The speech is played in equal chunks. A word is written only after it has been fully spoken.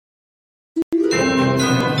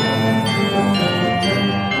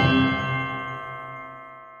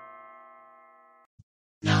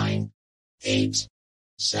8,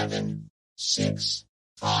 7, 6,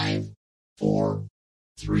 5, 4,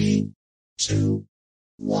 3, 2,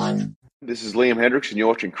 1. This is Liam Hendricks, and you're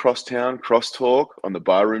watching Crosstown Crosstalk on the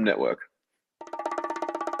Barroom Network.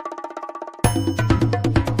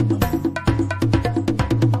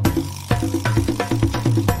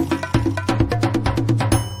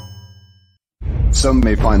 Some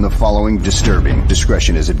may find the following disturbing.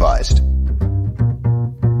 Discretion is advised.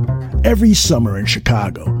 Every summer in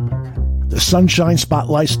Chicago, the sunshine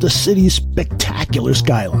spotlights the city's spectacular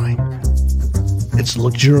skyline. Its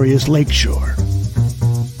luxurious lakeshore,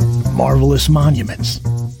 marvelous monuments,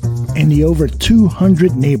 and the over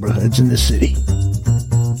 200 neighborhoods in the city.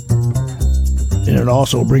 And it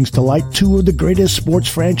also brings to light two of the greatest sports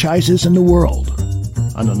franchises in the world.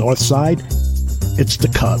 On the north side, it's the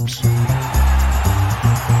Cubs.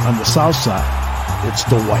 On the south side, it's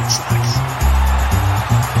the White Sox.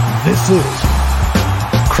 This is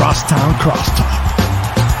Crosstown Crosstalk.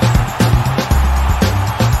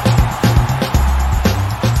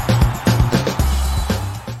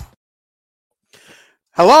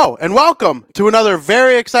 Hello and welcome to another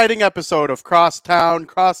very exciting episode of Crosstown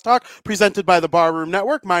Crosstalk presented by the Barroom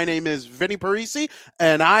Network. My name is Vinny Parisi,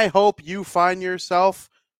 and I hope you find yourself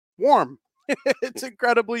warm. It's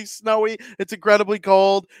incredibly snowy, it's incredibly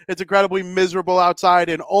cold, it's incredibly miserable outside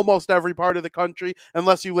in almost every part of the country,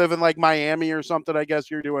 unless you live in like Miami or something. I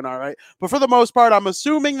guess you're doing all right. But for the most part, I'm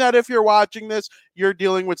assuming that if you're watching this, you're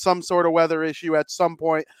dealing with some sort of weather issue at some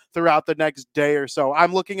point throughout the next day or so.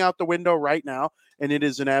 I'm looking out the window right now, and it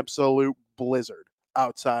is an absolute blizzard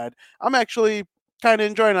outside. I'm actually kind of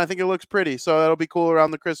enjoying it. I think it looks pretty, so that'll be cool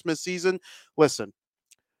around the Christmas season. Listen,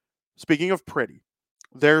 speaking of pretty,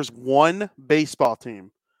 there's one baseball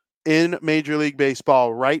team in Major League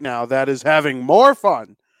Baseball right now that is having more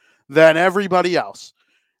fun than everybody else.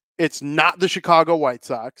 It's not the Chicago White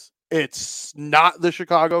Sox. It's not the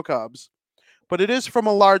Chicago Cubs. But it is from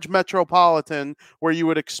a large metropolitan where you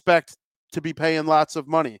would expect to be paying lots of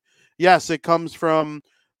money. Yes, it comes from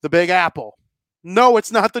the Big Apple. No,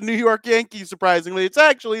 it's not the New York Yankees, surprisingly. It's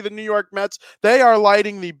actually the New York Mets. They are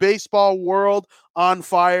lighting the baseball world on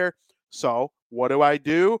fire. So what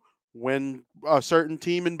do when a certain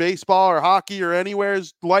team in baseball or hockey or anywhere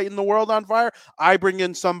is lighting the world on fire? I bring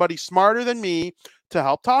in somebody smarter than me to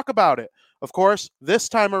help talk about it. Of course, this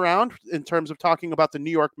time around, in terms of talking about the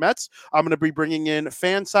New York Mets, I'm going to be bringing in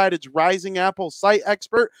Fansided's Rising Apple site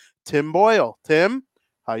expert, Tim Boyle. Tim,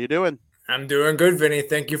 how you doing? I'm doing good, Vinny.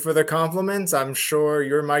 Thank you for the compliments. I'm sure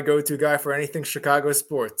you're my go-to guy for anything Chicago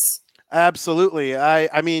sports. Absolutely.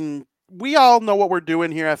 I mean, we all know what we're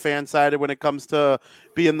doing here at Fansided when it comes to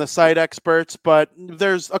being the site experts, but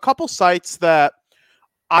there's a couple sites that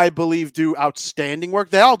I believe do outstanding work.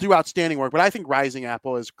 They all do outstanding work, but I think Rising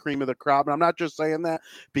Apple is cream of the crop. And I'm not just saying that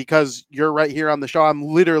because you're right here on the show. I'm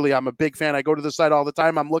a big fan. I go to the site all the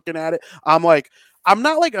time. I'm looking at it. I'm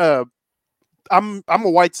a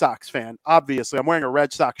White Sox fan, obviously. I'm wearing a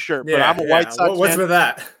Red Sox shirt, but I'm a White Sox fan. What's with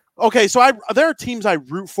that? Okay, so there are teams I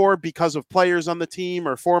root for because of players on the team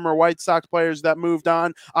or former White Sox players that moved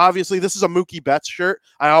on. Obviously, this is a Mookie Betts shirt.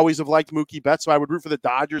 I always have liked Mookie Betts, so I would root for the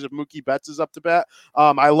Dodgers if Mookie Betts is up to bat.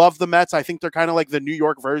 I love the Mets. I think they're kind of like the New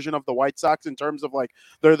York version of the White Sox in terms of like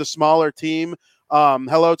they're the smaller team.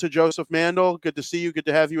 Hello to Joseph Mandel. Good to see you. Good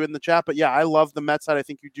to have you in the chat. But yeah, I love the Mets side. I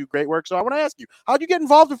think you do great work. So I want to ask you, how'd you get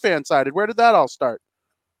involved with Fansided? Where did that all start?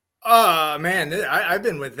 Man, I've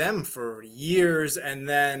been with them for years. And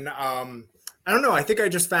then, I don't know. I think I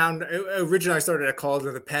just found originally I started at Calls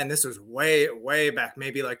with a Pen. This was way, way back,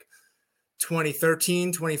 maybe like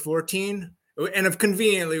 2013, 2014. And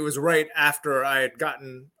conveniently it was right after I had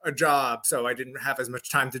gotten a job. So I didn't have as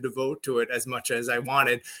much time to devote to it as much as I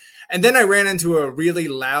wanted. And then I ran into a really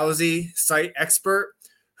lousy site expert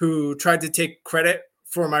who tried to take credit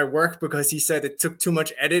for my work because he said it took too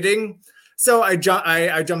much editing. So I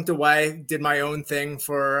jumped away, did my own thing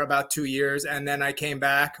for about 2 years, and then I came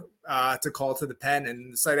back to Call to the Pen,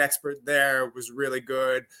 and the site expert there was really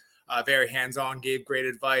good, very hands-on, gave great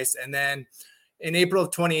advice. And then in April of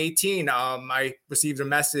 2018, I received a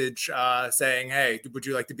message saying, hey, would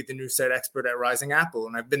you like to be the new site expert at Rising Apple?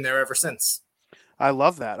 And I've been there ever since. I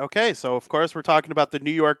love that. Okay, so of course we're talking about the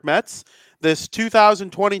New York Mets. This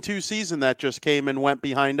 2022 season that just came and went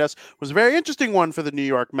behind us was a very interesting one for the New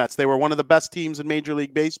York Mets. They were one of the best teams in Major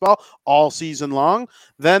League Baseball all season long.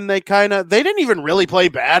 Then they didn't even really play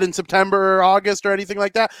bad in September or August or anything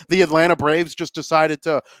like that. The Atlanta Braves just decided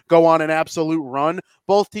to go on an absolute run.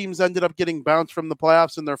 Both teams ended up getting bounced from the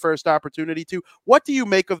playoffs in their first opportunity to. What do you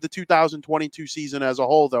make of the 2022 season as a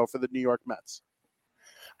whole, though, for the New York Mets?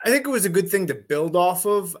 I think it was a good thing to build off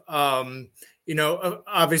of.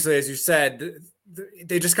 Obviously, as you said,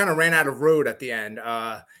 they just kind of ran out of road at the end.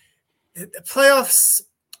 The playoffs,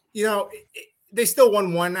 they still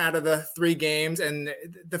won 1 out of the 3 games. And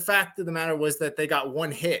the fact of the matter was that they got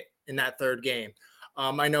 1 hit in that 3rd game.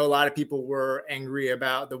 I know a lot of people were angry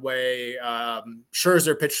about the way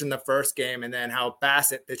Scherzer pitched in the 1st game and then how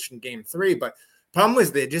Bassett pitched in game 3. But the problem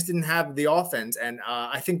was they just didn't have the offense. And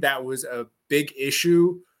I think that was a big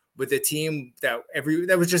issue with the team that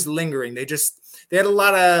was just lingering. They had a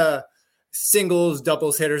lot of singles,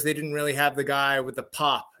 doubles hitters. They didn't really have the guy with the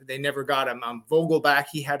pop. They never got him. Vogelback,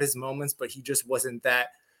 he had his moments, but he just wasn't that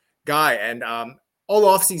guy. And all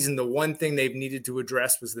offseason, the one thing they've needed to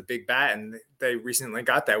address was the big bat, and they recently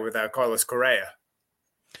got that with Carlos Correa.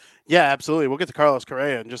 Yeah, absolutely. We'll get to Carlos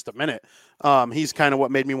Correa in just a minute. He's kind of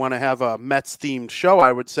what made me want to have a Mets-themed show,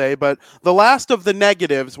 I would say. But the last of the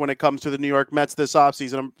negatives when it comes to the New York Mets this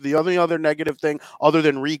offseason, the only other negative thing, other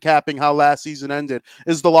than recapping how last season ended,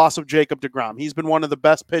 is the loss of Jacob deGrom. He's been one of the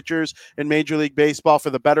best pitchers in Major League Baseball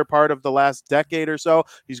for the better part of the last decade or so.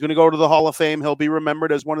 He's going to go to the Hall of Fame. He'll be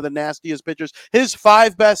remembered as one of the nastiest pitchers. His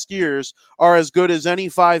 5 best years are as good as any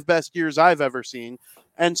 5 best years I've ever seen.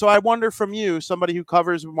 And so I wonder from you, somebody who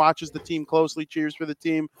covers and watches the team closely, cheers for the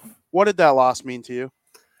team, what did that loss mean to you?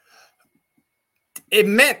 It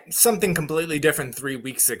meant something completely different 3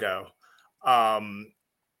 weeks ago. And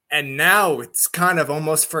now it's kind of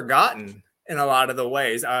almost forgotten in a lot of the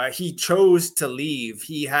ways. He chose to leave.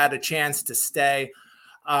 He had a chance to stay.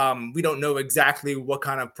 We don't know exactly what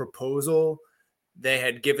kind of proposal they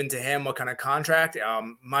had given to him, what kind of contract.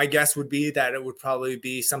 My guess would be that it would probably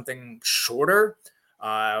be something shorter,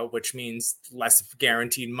 which means less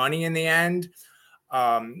guaranteed money in the end.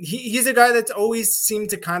 He's a guy that's always seemed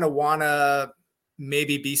to kind of want to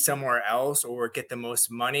maybe be somewhere else or get the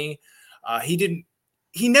most money.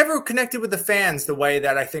 He never connected with the fans the way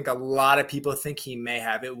that I think a lot of people think he may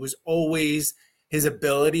have. It was always his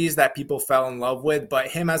abilities that people fell in love with, but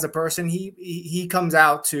him as a person, he comes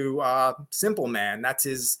out to Simple Man. That's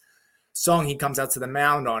his song he comes out to the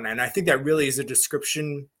mound on. And I think that really is a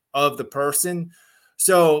description of the person.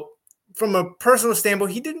 So from a personal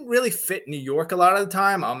standpoint, he didn't really fit New York a lot of the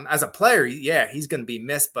time. As a player, yeah, he's going to be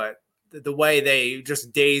missed, but the way they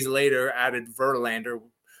just days later added Verlander,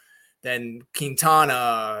 then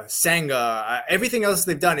Quintana, Senga, everything else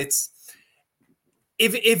they've done, it's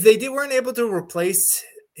if they weren't able to replace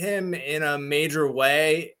him in a major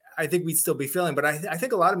way, I think we'd still be feeling. But I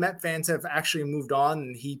think a lot of Met fans have actually moved on,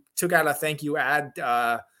 and he took out a thank you ad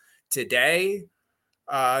today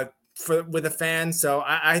with the fans. So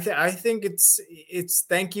I think it's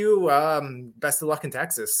thank you. Best of luck in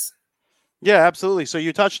Texas. Yeah, absolutely. So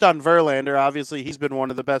you touched on Verlander. Obviously, he's been one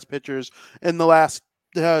of the best pitchers in the last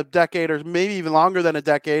decade, or maybe even longer than a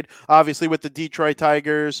decade, obviously with the Detroit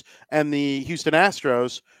Tigers and the Houston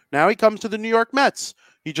Astros. Now he comes to the New York Mets.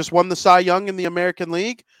 He just won the Cy Young in the American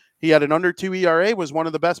League. He had an under 2 ERA, was one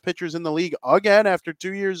of the best pitchers in the league again after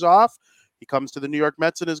 2 years off. He comes to the New York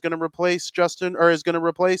Mets and is going to replace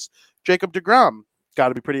Jacob deGrom. Got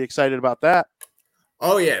to be pretty excited about that.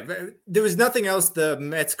 Oh yeah, there was nothing else the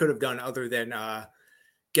Mets could have done other than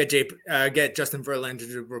get Justin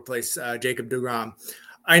Verlander to replace Jacob deGrom.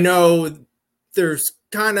 I know there's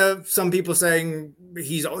kind of some people saying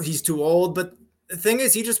he's too old, but the thing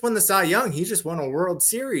is, he just won the Cy Young. He just won a World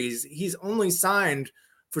Series. He's only signed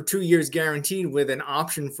for 2 years guaranteed with an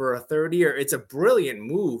option for a 3rd year. It's a brilliant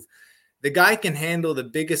move. The guy can handle the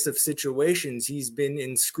biggest of situations. He's been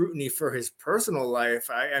in scrutiny for his personal life.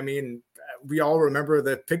 I mean, we all remember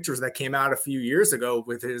the pictures that came out a few years ago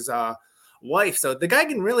with his wife. So the guy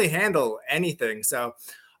can really handle anything. So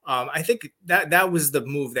I think that was the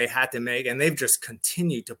move they had to make, and they've just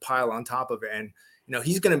continued to pile on top of it. And,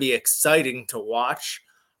 he's going to be exciting to watch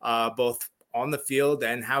both on the field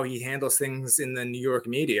and how he handles things in the New York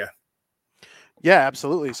media. Yeah,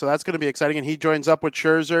 absolutely. So that's going to be exciting. And he joins up with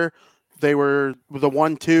Scherzer. They were the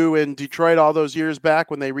 1-2 in Detroit all those years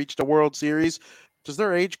back when they reached a World Series. Does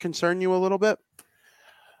their age concern you a little bit?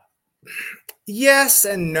 Yes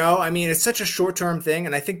and no. I mean, it's such a short-term thing,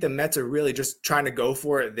 and I think the Mets are really just trying to go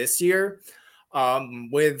for it this year.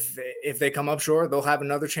 If they come up short, they'll have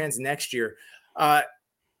another chance next year.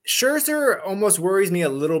 Scherzer almost worries me a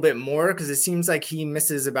little bit more because it seems like he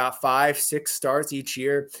misses about 5-6 starts each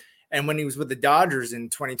year. And when he was with the Dodgers in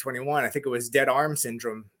 2021, I think it was dead arm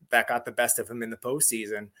syndrome that got the best of him in the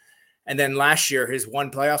postseason. And then last year, his one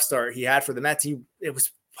playoff start he had for the Mets, it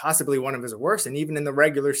was possibly one of his worst. And even in the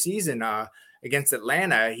regular season against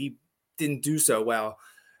Atlanta, he didn't do so well.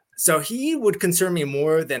 So he would concern me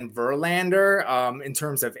more than Verlander in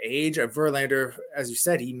terms of age. Verlander, as you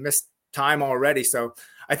said, he missed time already. So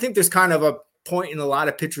I think there's kind of a point in a lot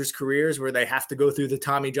of pitchers' careers where they have to go through the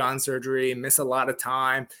Tommy John surgery and miss a lot of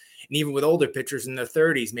time. And even with older pitchers in their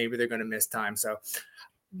 30s, maybe they're going to miss time. So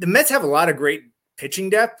the Mets have a lot of great pitching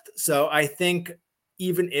depth. So I think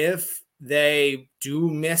even if they do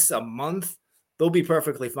miss a month, they'll be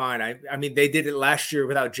perfectly fine. I mean, they did it last year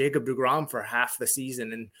without Jacob deGrom for half the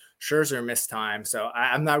season, and Scherzer missed time. So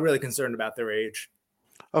I'm not really concerned about their age.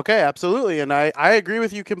 Okay, absolutely. And I agree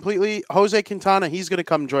with you completely. Jose Quintana, he's going to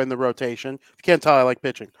come join the rotation. If you can't tell, I like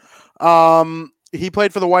pitching. He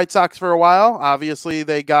played for the White Sox for a while. Obviously,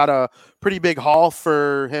 they got a pretty big haul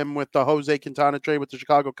for him with the Jose Quintana trade with the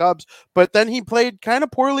Chicago Cubs. But then he played kind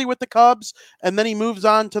of poorly with the Cubs, and then he moves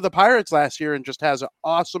on to the Pirates last year and just has an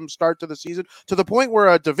awesome start to the season, to the point where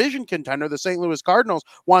a division contender, the St. Louis Cardinals,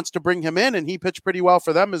 wants to bring him in, and he pitched pretty well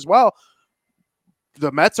for them as well.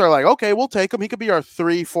 The Mets are like, okay, we'll take him. He could be our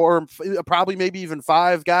 3, 4, probably maybe even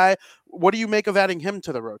 5 guy. What do you make of adding him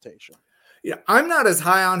to the rotation? Yeah, I'm not as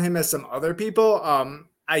high on him as some other people.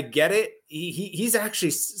 I get it. He's actually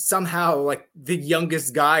somehow like the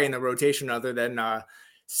youngest guy in the rotation other than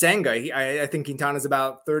Senga. I think Quintana's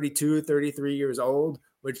about 32, 33 years old,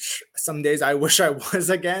 which some days I wish I was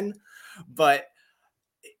again. But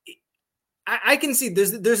I can see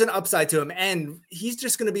there's an upside to him, and he's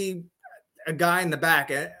just going to be a guy in the back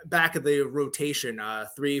of the rotation,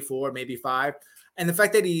 3, 4, maybe 5. And the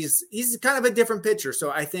fact that he's kind of a different pitcher.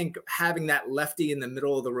 So I think having that lefty in the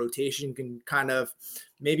middle of the rotation can kind of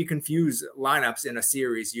maybe confuse lineups in a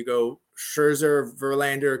series. You go Scherzer,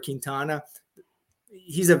 Verlander, Quintana.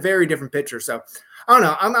 He's a very different pitcher. So I don't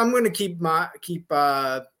know. I'm going to keep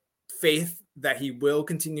faith that he will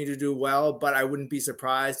continue to do well, but I wouldn't be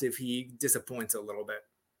surprised if he disappoints a little bit.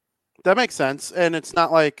 That makes sense. And it's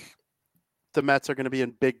not like the Mets are going to be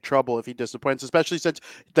in big trouble if he disappoints, especially since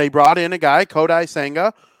they brought in a guy, Kodai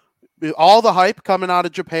Senga. All the hype coming out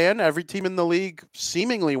of Japan, every team in the league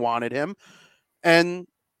seemingly wanted him. And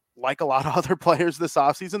like a lot of other players this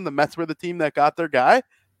offseason, the Mets were the team that got their guy.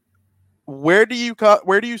 Where do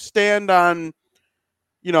you stand on,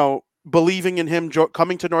 believing in him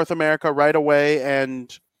coming to North America right away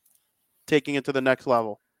and taking it to the next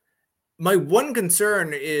level? My one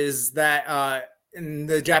concern is that in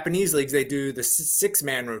the Japanese leagues, they do the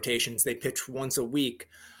 6-man rotations. They pitch once a week.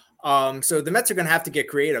 So the Mets are going to have to get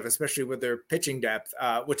creative, especially with their pitching depth,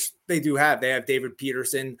 which they do have. They have David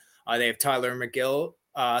Peterson. They have Tyler McGill.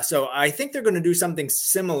 So I think they're going to do something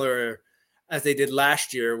similar as they did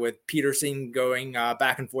last year with Peterson going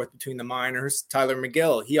back and forth between the minors. Tyler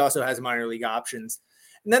McGill, he also has minor league options.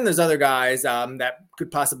 And then there's other guys that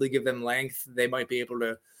could possibly give them length. They might be able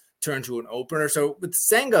to turn to an opener. So with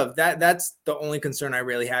Senga, that's the only concern I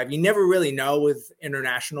really have. You never really know with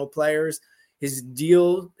international players. His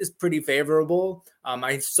deal is pretty favorable.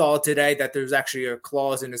 I saw today that there's actually a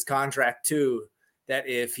clause in his contract too, that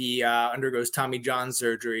if he undergoes Tommy John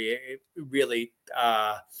surgery, it really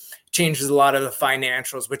changes a lot of the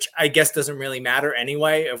financials, which I guess doesn't really matter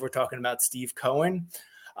anyway if we're talking about Steve Cohen.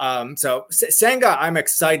 So Senga, I'm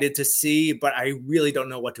excited to see, but I really don't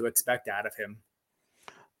know what to expect out of him.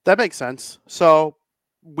 That makes sense. So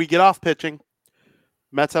we get off pitching.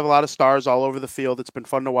 Mets have a lot of stars all over the field. It's been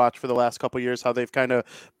fun to watch for the last couple of years how they've kind of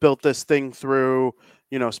built this thing through,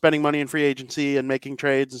 spending money in free agency and making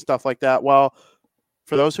trades and stuff like that. Well,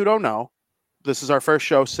 for those who don't know, this is our first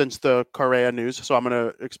show since the Correa news, so I'm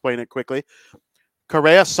going to explain it quickly.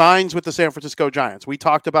 Correa signs with the San Francisco Giants. We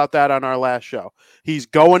talked about that on our last show. He's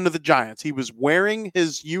going to the Giants. He was wearing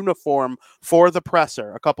his uniform for the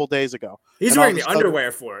presser a couple days ago. He's wearing the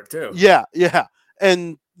underwear for it, too. Yeah.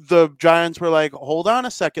 And the Giants were like, hold on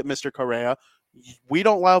a second, Mr. Correa. We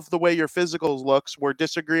don't love the way your physicals looks. We're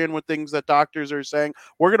disagreeing with things that doctors are saying.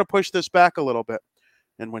 We're going to push this back a little bit.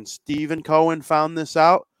 And when Stephen Cohen found this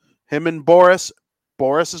out, him and Boris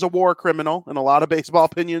is a war criminal in a lot of baseball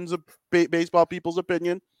people's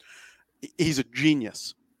opinion. He's a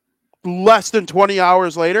genius. Less than 20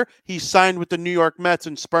 hours later, he signed with the New York Mets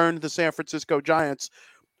and spurned the San Francisco Giants.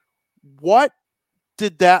 What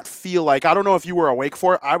did that feel like? I don't know if you were awake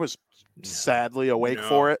for it. I was sadly awake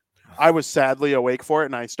for it.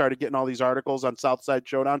 And I started getting all these articles on Southside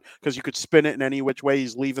Showdown because you could spin it in any which way.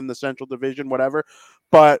 He's leaving the Central Division, whatever.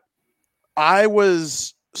 But I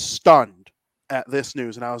was stunned at this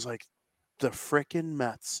news, and I was like, the frickin'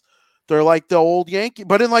 Mets. They're like the old Yankee,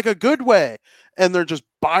 but in like a good way. And they're just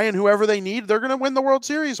buying whoever they need. They're going to win the World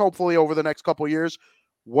Series, hopefully, over the next couple of years.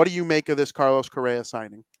 What do you make of this Carlos Correa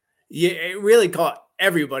signing? Yeah, it really caught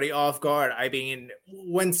everybody off guard. I mean,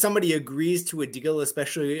 when somebody agrees to a deal,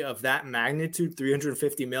 especially of that magnitude,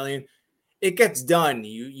 $350 million, it gets done.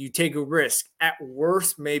 You take a risk. At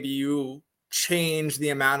worst, maybe you change the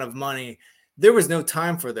amount of money there was no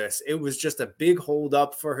time for this. It was just a big hold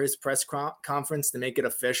up for his press conference to make it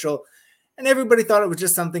official. And everybody thought it was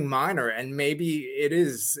just something minor. And maybe it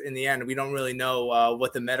is in the end. We don't really know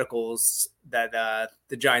what the medicals that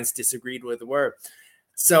the Giants disagreed with were.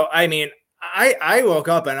 So, I mean, I woke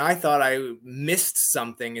up and I thought I missed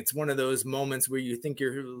something. It's one of those moments where you think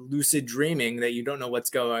you're lucid dreaming that you don't know what's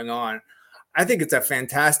going on. I think it's a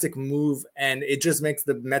fantastic move, and it just makes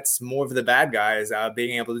the Mets more of the bad guys,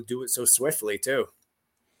 being able to do it so swiftly too.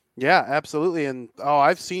 Yeah, absolutely. And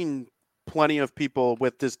I've seen plenty of people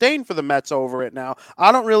with disdain for the Mets over it now.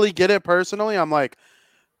 I don't really get it personally. I'm like,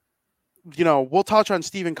 we'll touch on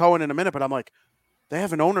Stephen Cohen in a minute, but I'm like, they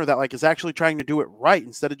have an owner that like is actually trying to do it right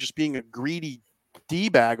instead of just being a greedy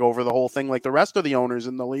D-bag over the whole thing like the rest of the owners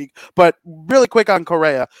in the league. But really quick on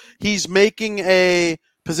Correa, he's making a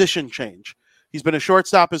position change. He's been a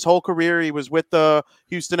shortstop his whole career. He was with the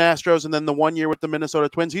Houston Astros and then the 1 year with the Minnesota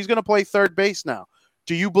Twins. He's going to play third base now.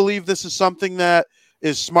 Do you believe this is something that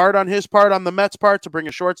is smart on his part, on the Mets' part, to bring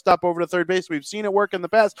a shortstop over to third base? We've seen it work in the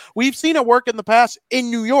past. We've seen it work in the past in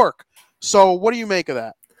New York. So what do you make of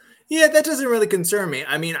that? Yeah, that doesn't really concern me.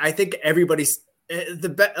 I mean, I think everybody's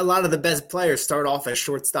a lot of the best players start off as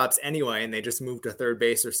shortstops anyway, and they just move to third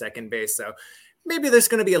base or second base. So maybe there's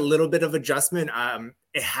going to be a little bit of adjustment.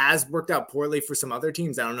 It has worked out poorly for some other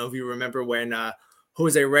teams. I don't know if you remember when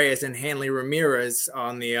Jose Reyes and Hanley Ramirez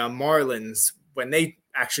on the Marlins, when they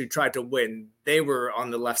actually tried to win, they were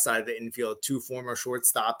on the left side of the infield, two former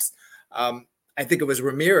shortstops. I think it was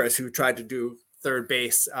Ramirez who tried to do third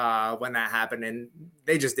base when that happened, and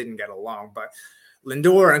they just didn't get along. But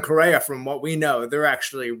Lindor and Correa, from what we know, they're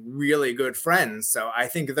actually really good friends. So I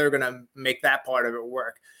think they're going to make that part of it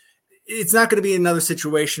work. It's not going to be another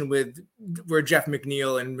situation where Jeff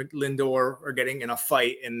McNeil and Lindor are getting in a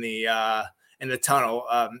fight in the tunnel.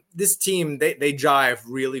 This team, they jive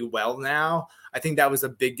really well now. I think that was a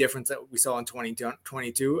big difference that we saw in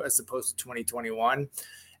 2022 as opposed to 2021.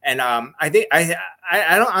 And I think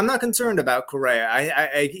I'm not concerned about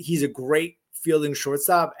Correa. He's a great fielding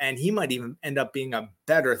shortstop, and he might even end up being a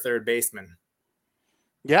better third baseman.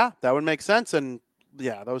 Yeah, that would make sense. And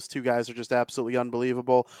yeah, those two guys are just absolutely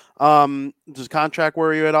unbelievable. Does contract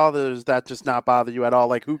worry you at all? Does that just not bother you at all?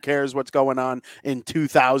 Like, who cares what's going on in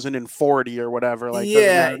 2040 or whatever? Like,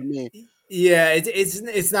 yeah, yeah,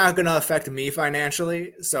 it's not going to affect me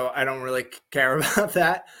financially, so I don't really care about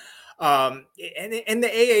that. And the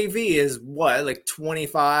AAV is what, like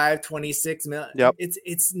 25, 26 million. Yep.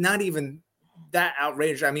 It's not even that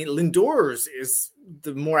outrageous. I mean, Lindor's is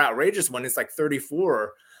the more outrageous one. It's like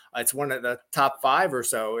 34. It's one of the top 5 or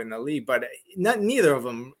so in the league, but neither of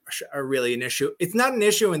them are really an issue. It's not an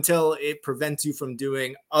issue until it prevents you from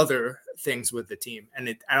doing other things with the team.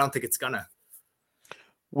 And I don't think it's gonna.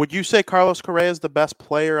 Would you say Carlos Correa is the best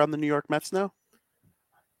player on the New York Mets now?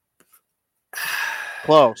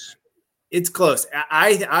 Close. It's close.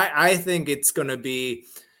 I think it's going to be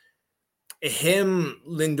him,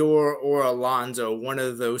 Lindor, or Alonso, one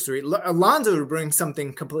of those three. Alonso would bring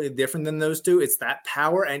something completely different than those two. It's that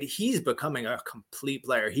power, and he's becoming a complete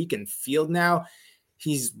player. He can field now.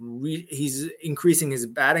 He's increasing his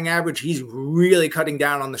batting average. He's really cutting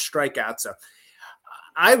down on the strikeouts. So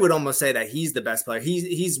I would almost say that he's the best player.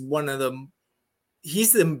 He's one of the –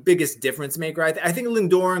 he's the biggest difference maker. I think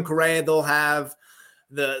Lindor and Correa, they'll have –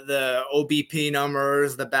 the OBP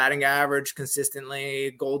numbers, the batting average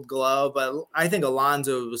consistently, Gold Glove. But I think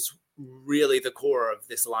Alonso is really the core of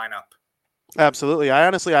this lineup. Absolutely.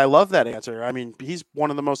 I love that answer. I mean, he's one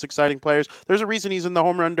of the most exciting players. There's a reason he's in the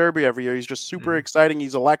home run derby every year. He's just super exciting.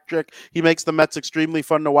 He's electric. He makes the Mets extremely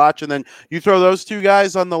fun to watch. And then you throw those two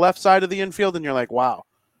guys on the left side of the infield and you're like, wow,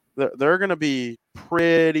 they're going to be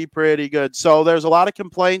pretty good. So there's a lot of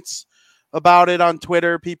complaints about it on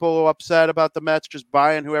Twitter. People upset about the Mets just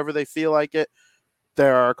buying whoever they feel like it.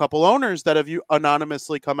 There are a couple owners that have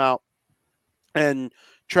anonymously come out and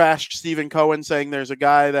trashed Stephen Cohen, saying there's a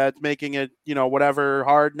guy that's making it, whatever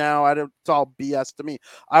hard now. It's all BS to me.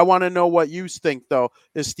 I want to know what you think, though.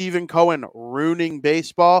 Is Stephen Cohen ruining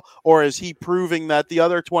baseball, or is he proving that the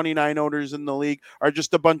other 29 owners in the league are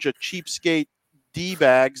just a bunch of cheapskate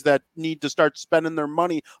D-bags that need to start spending their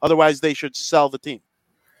money? Otherwise, they should sell the team.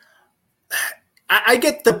 I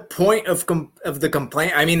get the point of the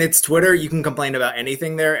complaint. I mean, it's Twitter. You can complain about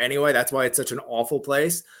anything there anyway. That's why it's such an awful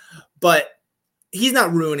place. But he's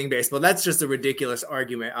not ruining baseball. That's just a ridiculous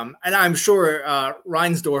argument. And I'm sure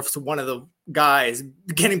Reinsdorf's one of the guys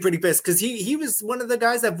getting pretty pissed because he was one of the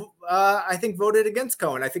guys that I think voted against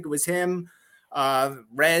Cohen. I think it was him,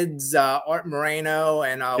 Reds, Art Moreno,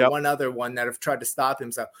 and one other one that have tried to stop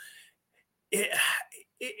him. So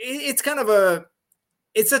it's kind of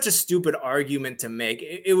it's such a stupid argument to make.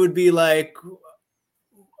 It would be like,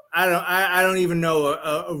 I don't even know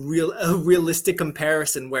a realistic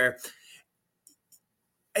comparison where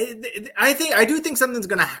I do think something's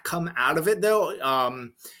going to come out of it though.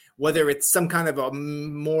 Whether it's some kind of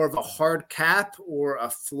more of a hard cap or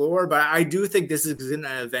a floor, but I do think this is going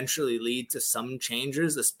to eventually lead to some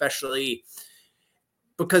changes, especially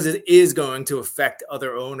because it is going to affect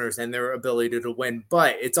other owners and their ability to win.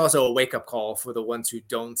 But it's also a wake-up call for the ones who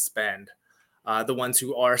don't spend. The ones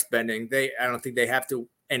who are spending, I don't think they have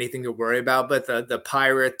anything to worry about. But the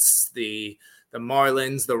Pirates, the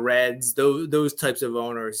Marlins, the Reds, those types of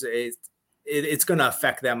owners, it's going to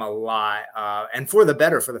affect them a lot, and for the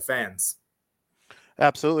better for the fans.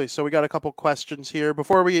 Absolutely. So we got a couple questions here.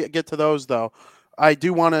 Before we get to those, though, I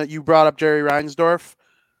do want to. You brought up Jerry Reinsdorf.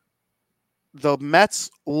 The Mets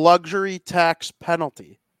luxury tax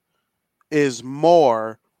penalty is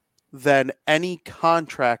more than any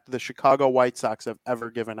contract the Chicago White Sox have ever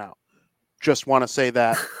given out. Just want to say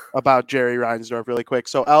that about Jerry Reinsdorf really quick.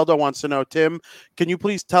 So Aldo wants to know, Tim, can you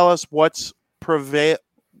please tell us what's the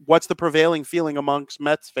prevailing feeling amongst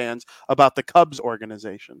Mets fans about the Cubs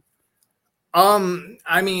organization?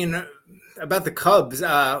 I mean, about the Cubs,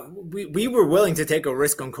 we were willing to take a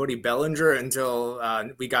risk on Cody Bellinger until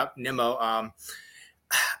we got Nimmo.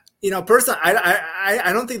 Personally,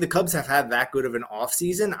 I don't think the Cubs have had that good of an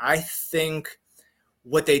offseason. I think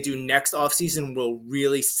what they do next offseason will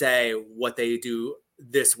really say what they do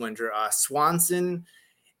this winter. Swanson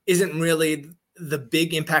isn't really the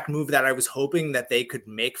big impact move that I was hoping that they could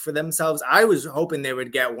make for themselves. I was hoping they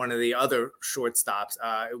would get one of the other shortstops,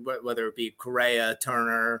 whether it be Correa,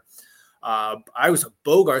 Turner.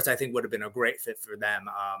 Bogarts, I think, would have been a great fit for them,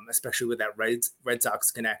 especially with that Red Sox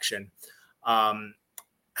connection. I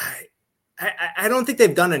don't think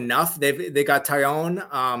they've done enough. They got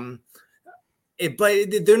Tyone,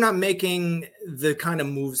 but they're not making the kind of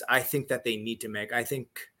moves I think that they need to make. I think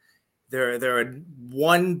they're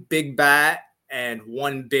one big bat and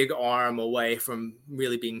one big arm away from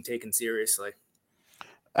really being taken seriously.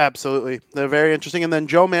 Absolutely. They're very interesting. And then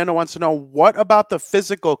Joe Manda wants to know, what about the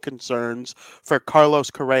physical concerns for Carlos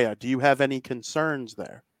Correa? Do you have any concerns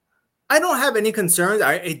there? I don't have any concerns.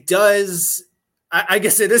 I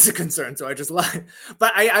guess it is a concern, so I just lied.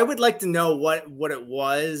 But I would like to know what it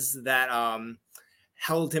was that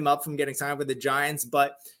held him up from getting signed with the Giants.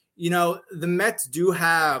 But, the Mets do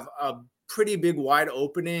have a pretty big wide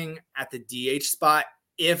opening at the DH spot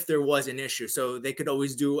if there was an issue. So they could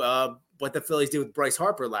always do what the Phillies did with Bryce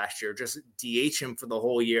Harper last year, just DH him for the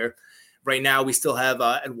whole year. Right now, we still have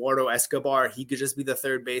Eduardo Escobar. He could just be the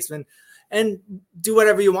third baseman and do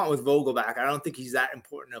whatever you want with Vogelback. I don't think he's that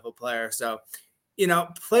important of a player. So,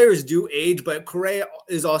 players do age, but Correa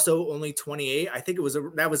is also only 28. I think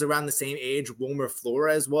that was around the same age Wilmer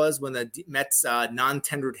Flores was when the Mets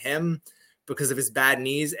non-tendered him because of his bad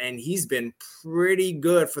knees, and he's been pretty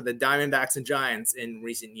good for the Diamondbacks and Giants in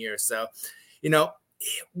recent years. So,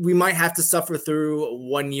 we might have to suffer through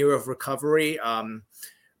 1 year of recovery.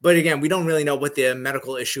 But again, we don't really know what the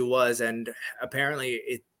medical issue was, and apparently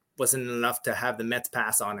it wasn't enough to have the Mets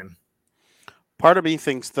pass on him. Part of me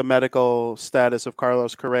thinks the medical status of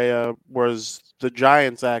Carlos Correa was the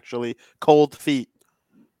Giants, actually, cold feet.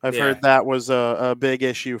 I've heard that was a big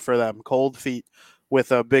issue for them, cold feet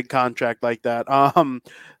with a big contract like that.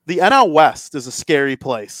 The NL West is a scary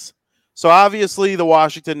place. So obviously the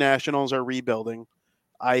Washington Nationals are rebuilding.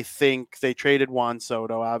 I think they traded Juan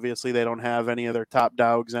Soto. Obviously they don't have any of their top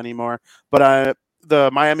dogs anymore. But the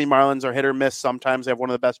Miami Marlins are hit or miss. Sometimes they have one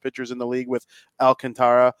of the best pitchers in the league with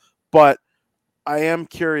Alcantara. But I am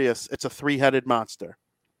curious. It's a three-headed monster.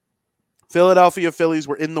 Philadelphia Phillies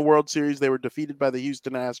were in the World Series. They were defeated by the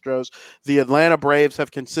Houston Astros. The Atlanta Braves have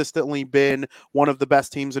consistently been one of the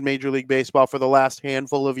best teams in Major League Baseball for the last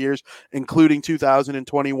handful of years, including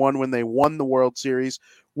 2021 when they won the World Series.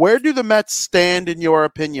 Where do the Mets stand, in your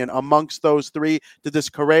opinion, amongst those three? Did this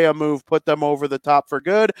Correa move put them over the top for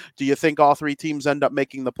good? Do you think all three teams end up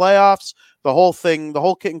making the playoffs? The whole thing, the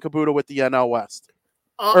whole kit and caboodle with the NL West.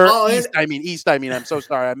 East. I'm so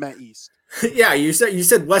sorry. I meant East. Yeah, you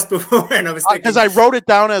said West before, and I was thinking because I wrote it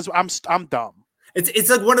down as I'm dumb. It's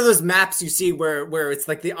like one of those maps you see where it's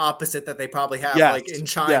like the opposite that they probably have, like in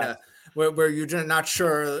China, where you're not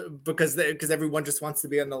sure because everyone just wants to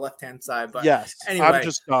be on the left hand side. But anyway, I'm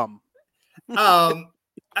just dumb.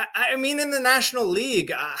 I mean, in the National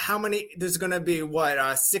League, how many? There's going to be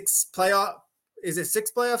six playoff? Is it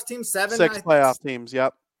six playoff teams? Seven? Six playoff teams.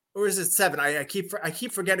 Yep. Or is it seven? I keep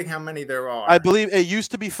forgetting how many there are. I believe it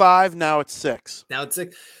used to be 5. Now it's 6. Now it's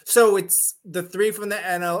 6. So it's the 3 from the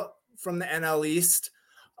NL East,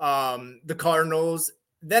 the Cardinals,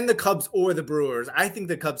 then the Cubs or the Brewers. I think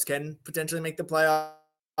the Cubs can potentially make the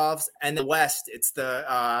playoffs. And the West, it's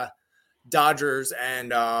the Dodgers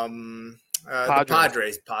and the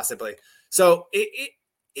Padres possibly. So it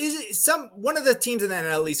is one of the teams in the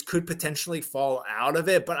NL East could potentially fall out of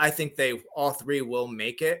it, but I think all three will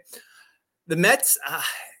make it. The Mets,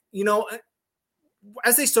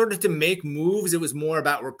 as they started to make moves, it was more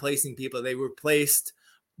about replacing people. They replaced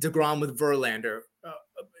DeGrom with Verlander.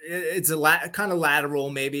 It's a kind of lateral,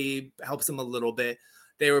 maybe helps them a little bit.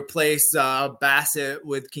 They replaced Bassett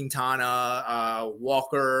with Quintana,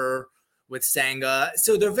 Walker with Senga.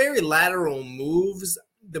 So they're very lateral moves.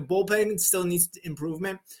 The bullpen still needs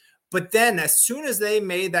improvement. But then as soon as they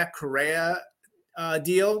made that Correa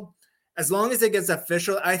deal, as long as it gets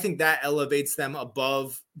official, I think that elevates them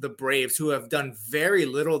above the Braves, who have done very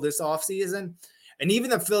little this offseason. And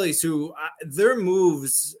even the Phillies, who their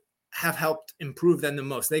moves have helped improve them the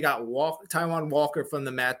most. They got Taijuan Walker from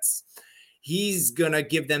the Mets. He's going to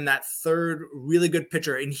give them that third really good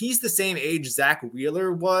pitcher. And he's the same age Zach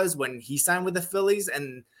Wheeler was when he signed with the Phillies.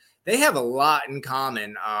 And they have a lot in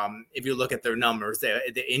common if you look at their numbers,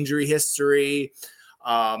 the injury history,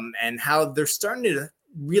 and how they're starting to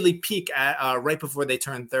really peak at right before they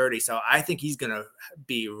turn 30. So I think he's going to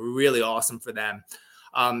be really awesome for them.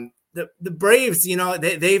 The Braves,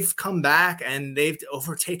 they've come back and they've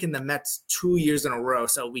overtaken the Mets 2 years in a row.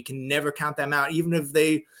 So we can never count them out, even if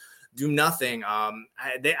they do nothing.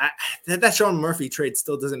 That Sean Murphy trade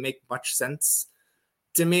still doesn't make much sense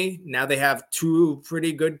to me. Now they have two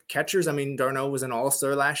pretty good catchers. I mean, d'Arnaud was an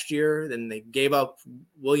all-star last year. Then they gave up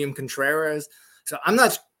William Contreras. So I'm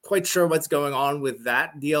not quite sure what's going on with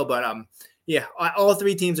that deal, but yeah, all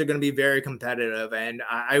three teams are going to be very competitive, and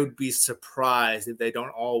I would be surprised if they don't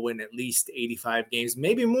all win at least 85 games,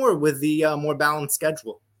 maybe more with the more balanced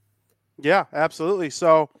schedule. Yeah, absolutely.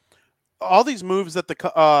 So all these moves that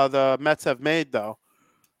the Mets have made, though,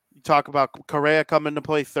 you talk about Correa coming to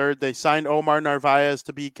play third. They signed Omar Narvaez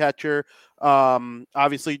to be catcher.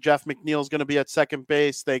 Obviously, Jeff McNeil's going to be at second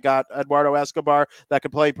base. They got Eduardo Escobar that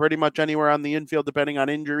could play pretty much anywhere on the infield, depending on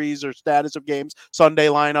injuries or status of games, Sunday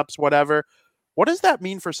lineups, whatever. What does that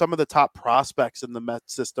mean for some of the top prospects in the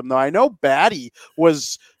Mets system? Though I know Batty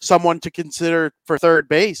was someone to consider for third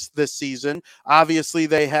base this season. Obviously,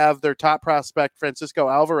 they have their top prospect, Francisco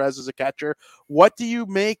Alvarez, as a catcher. What do you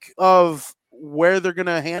make of where they're going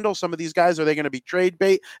to handle some of these guys? Are they going to be trade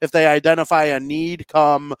bait if they identify a need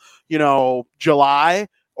come, July?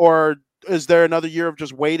 Or is there another year of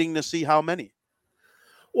just waiting to see how many?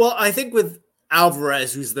 Well, I think with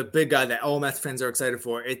Alvarez, who's the big guy that all Mets fans are excited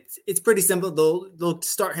for, it's pretty simple. They'll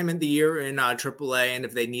start him in the year in AAA, and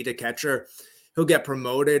if they need a catcher, he'll get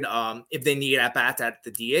promoted. If they need at-bats at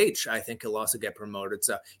the DH, I think he'll also get promoted.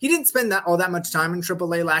 So he didn't spend all that much time in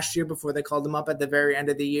AAA last year before they called him up at the very end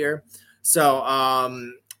of the year. So, I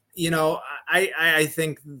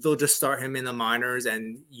think they'll just start him in the minors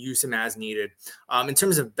and use him as needed. In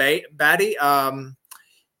terms of Batty,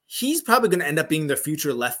 he's probably going to end up being the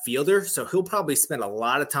future left fielder. So he'll probably spend a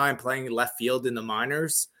lot of time playing left field in the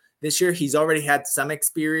minors this year. He's already had some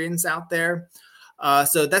experience out there.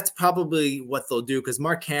 So that's probably what they'll do, because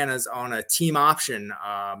Mark Hanna's on a team option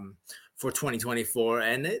for 2024.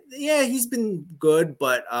 And he's been good,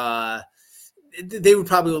 but they would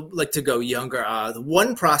probably like to go younger. The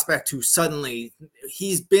one prospect who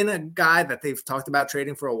he's been a guy that they've talked about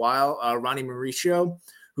trading for a while, Ronnie Mauricio,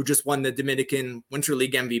 who just won the Dominican Winter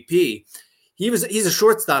League MVP. He's a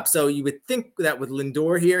shortstop, so you would think that with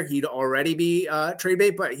Lindor here, he'd already be trade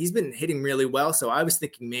bait, but he's been hitting really well. So I was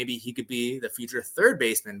thinking maybe he could be the future third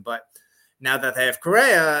baseman. But now that they have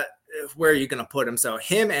Correa, where are you going to put him? So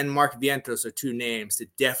him and Mark Vientos are two names to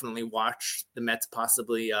definitely watch the Mets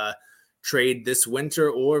possibly trade this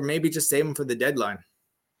winter, or maybe just save them for the deadline.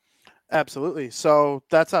 Absolutely. So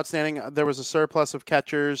that's outstanding. There was a surplus of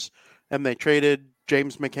catchers, and they traded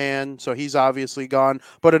James McCann, so he's obviously gone.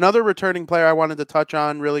 But another returning player I wanted to touch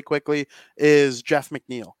on really quickly is Jeff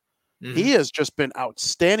McNeil. Mm-hmm. He has just been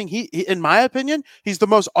outstanding. He, in my opinion, he's the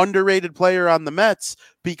most underrated player on the Mets,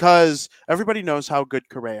 because everybody knows how good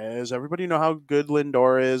Correa is. Everybody knows how good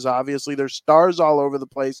Lindor is. Obviously, there's stars all over the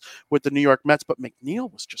place with the New York Mets, but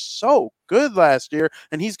McNeil was just so good last year,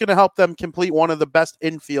 and he's going to help them complete one of the best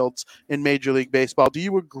infields in Major League Baseball. Do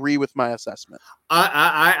you agree with my assessment?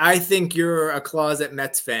 I think you're a closet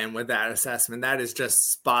Mets fan with that assessment. That is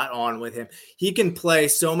just spot on with him. He can play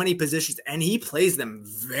so many positions, and he plays them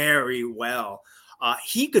very well.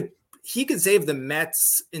 He could save the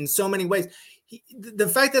Mets in so many ways. the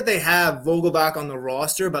fact that they have Vogelbach on the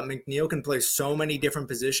roster, but McNeil can play so many different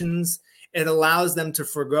positions, it allows them to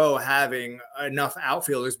forgo having enough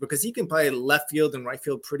outfielders because he can play left field and right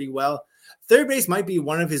field pretty well. Third base might be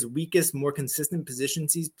one of his weakest, more consistent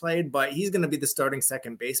positions he's played, but he's going to be the starting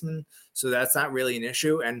second baseman, so that's not really an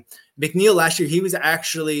issue. And McNeil last year, he was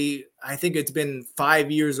actually, I think it's been 5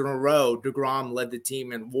 years in a row, DeGrom led the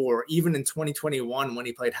team in WAR, even in 2021 when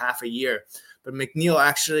he played half a year. But McNeil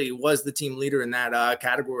actually was the team leader in that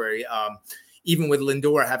category, even with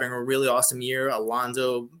Lindor having a really awesome year,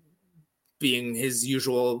 Alonso being his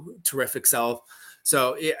usual terrific self.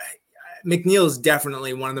 So McNeil is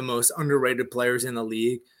definitely one of the most underrated players in the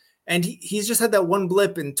league. And he's just had that one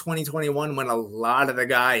blip in 2021 when a lot of the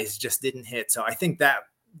guys just didn't hit. So I think that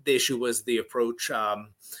the issue was the approach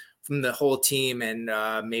from the whole team and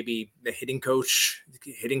maybe the hitting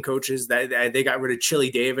coaches that they got rid of Chili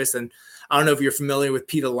Davis. And I don't know if you're familiar with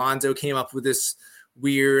Pete Alonso came up with this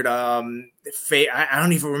weird I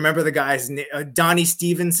don't even remember the guy's name. Donnie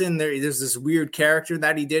Stevenson. There's this weird character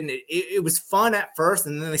that he did. And it was fun at first,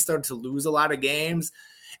 and then they started to lose a lot of games,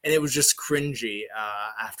 and it was just cringy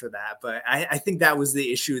after that. But I think that was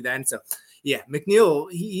the issue then. So yeah, McNeil,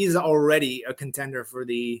 he's already a contender for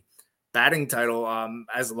the batting title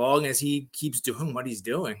as long as he keeps doing what he's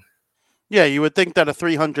doing. Yeah, you would think that a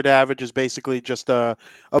 300 average is basically just a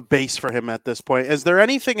base for him at this point. Is there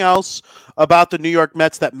anything else about the New York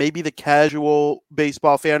Mets that maybe the casual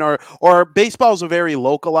baseball fan or baseball is a very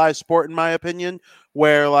localized sport, in my opinion,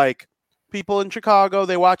 where like people in Chicago,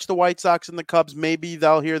 they watch the White Sox and the Cubs. Maybe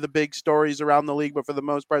they'll hear the big stories around the league, but for the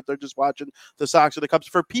most part, they're just watching the Sox or the Cubs.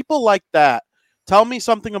 For people like that, tell me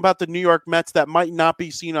something about the New York Mets that might not be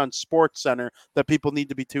seen on SportsCenter that people need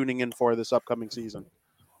to be tuning in for this upcoming season.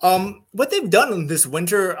 What they've done this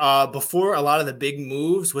winter before a lot of the big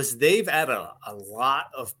moves was they've added a lot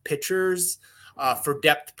of pitchers for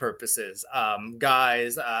depth purposes.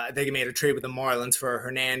 Guys, they made a trade with the Marlins for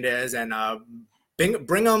Hernandez and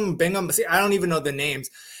Bingham. See, I don't even know the names.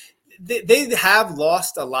 They have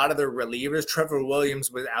lost a lot of their relievers. Trevor Williams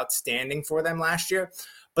was outstanding for them last year.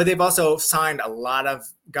 But they've also signed a lot of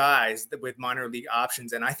guys with minor league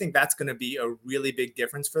options, and I think that's going to be a really big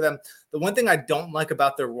difference for them. The one thing I don't like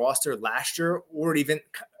about their roster last year, or even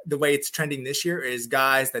the way it's trending this year, is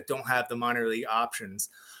guys that don't have the minor league options.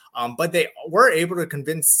 But they were able to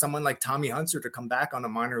convince someone like Tommy Hunter to come back on a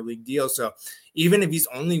minor league deal. So even if he's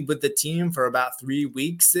only with the team for about 3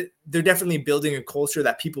 weeks, they're definitely building a culture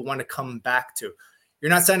that people want to come back to. You're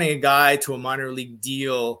not sending a guy to a minor league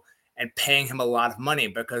deal and paying him a lot of money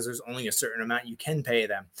because there's only a certain amount you can pay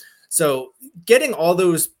them. So getting all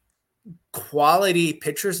those quality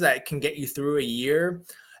pitchers that can get you through a year,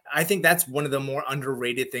 I think that's one of the more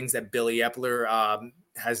underrated things that Billy Epler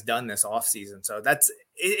has done this offseason. So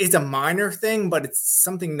it's a minor thing, but it's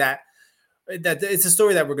something that it's a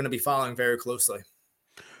story that we're going to be following very closely.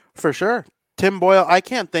 For sure. Tim Boyle, I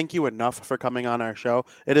can't thank you enough for coming on our show.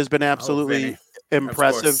 It has been absolutely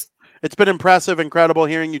impressive. It's been impressive, incredible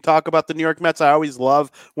hearing you talk about the New York Mets. I always love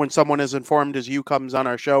when someone as informed as you comes on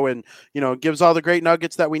our show and, gives all the great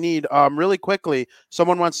nuggets that we need. Really quickly,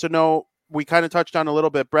 someone wants to know, we kind of touched on a little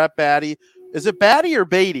bit, Brett Baty. Is it Baty or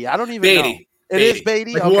Beatty? I don't even know. It is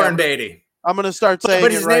Beatty? Like okay. Warren Beatty. I'm going to start saying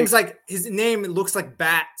but his it right. name's like, his name looks like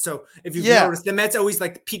Bat. So if you've noticed, the Mets always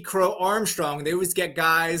like Pete Crow Armstrong. They always get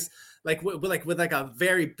guys with a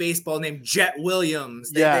very baseball name, Jet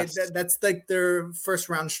Williams. That's like their first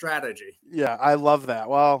round strategy. Yeah, I love that.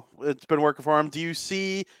 Well, it's been working for him. Do you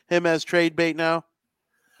see him as trade bait now?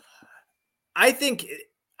 I think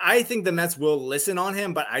the Mets will listen on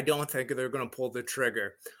him, but I don't think they're going to pull the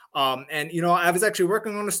trigger. And I was actually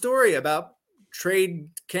working on a story about trade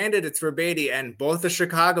candidates for Beatty, and both the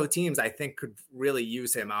Chicago teams I think could really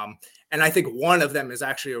use him. And I think one of them is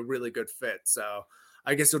actually a really good fit. So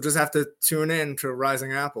I guess you'll just have to tune in to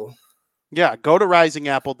Rising Apple. Yeah, go to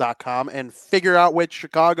risingapple.com and figure out which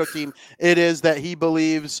Chicago team it is that he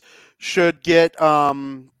believes should get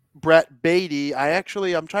Brett Baty.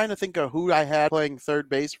 I'm trying to think of who I had playing third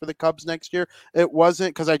base for the Cubs next year. It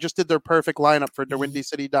wasn't because I just did their perfect lineup for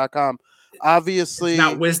DeWindyCity.com. Obviously. It's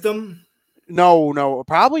not Wisdom? No,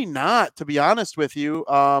 probably not, to be honest with you.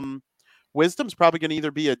 Wisdom's probably going to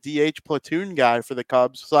either be a DH platoon guy for the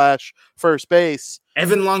Cubs / first base.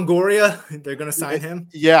 Evan Longoria, they're going to sign him?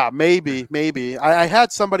 Yeah, maybe. I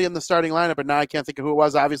had somebody in the starting lineup, but now I can't think of who it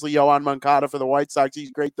was. Obviously, Yohan Moncada for the White Sox.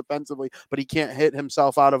 He's great defensively, but he can't hit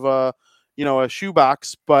himself out of a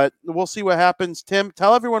shoebox. But we'll see what happens. Tim,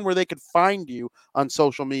 tell everyone where they could find you on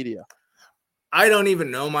social media. I don't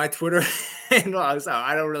even know my Twitter handle, so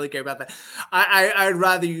I don't really care about that. I'd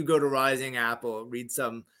rather you go to Rising Apple, read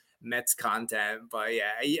some Mets content. But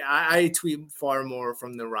yeah, I tweet far more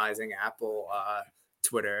from the Rising Apple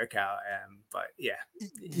Twitter account. But yeah,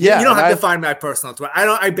 Yeah, you don't and have to find my personal Twitter.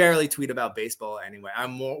 I barely tweet about baseball anyway.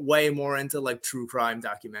 I'm way more into like true crime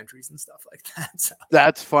documentaries and stuff like that. So.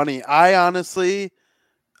 That's funny.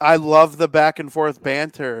 I love the back and forth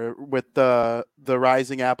banter with the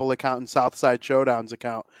Rising Apple account and Southside Showdowns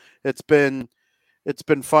account. It's been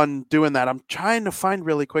fun doing that. I'm trying to find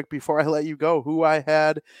really quick before I let you go who I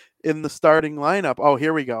had in the starting lineup. Oh,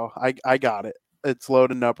 here we go. I got it. It's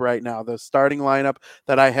loading up right now. The starting lineup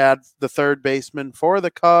that I had, the third baseman for the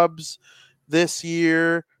Cubs this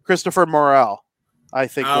year, Christopher Morel. I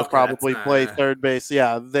think will probably play third base.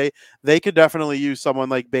 Yeah, they could definitely use someone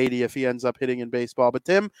like Beatty if he ends up hitting in baseball. But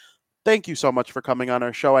Tim, thank you so much for coming on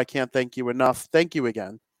our show. I can't thank you enough. Thank you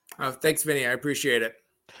again. Thanks, Vinny. I appreciate it.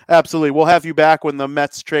 Absolutely. We'll have you back when the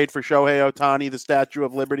Mets trade for Shohei Ohtani, the Statue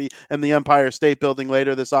of Liberty, and the Empire State Building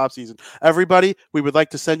later this offseason. Everybody, we would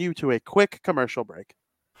like to send you to a quick commercial break.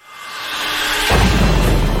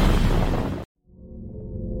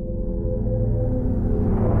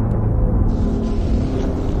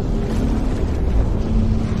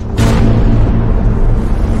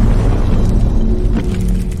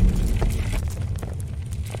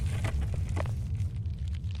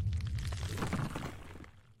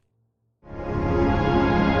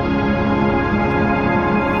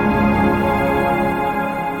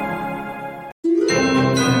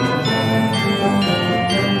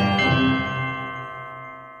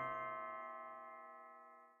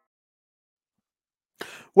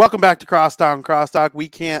 Welcome back to Crosstown Crosstalk. We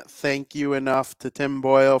can't thank you enough to Tim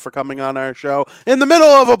Boyle for coming on our show in the middle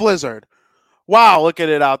of a blizzard. Wow, look at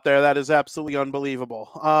it out there. That is absolutely unbelievable.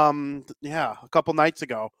 Yeah, a couple nights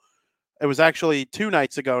ago. It was actually 2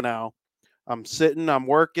 nights ago now. I'm sitting, I'm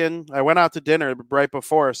working. I went out to dinner right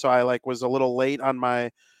before, so I was a little late on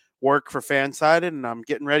my work for Fansided, and I'm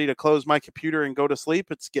getting ready to close my computer and go to sleep.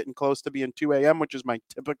 It's getting close to being 2 a.m., which is my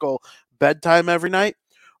typical bedtime every night.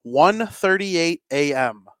 1:38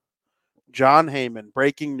 a.m. John Heyman,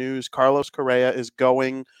 breaking news, Carlos Correa is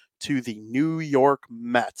going to the New York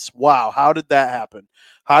Mets. Wow, how did that happen?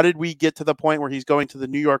 How did we get to the point where he's going to the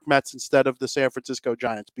New York Mets instead of the San Francisco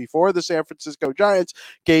Giants? Before the San Francisco Giants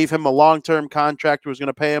gave him a long-term contract, was going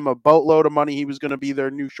to pay him a boatload of money. He was going to be their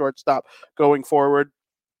new shortstop going forward.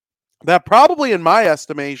 That probably, in my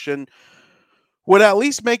estimation, would at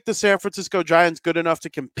least make the San Francisco Giants good enough to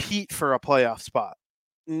compete for a playoff spot.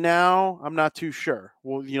 Now, I'm not too sure.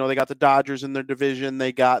 Well, they got the Dodgers in their division.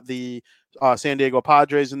 They got the San Diego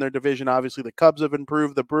Padres in their division. Obviously, the Cubs have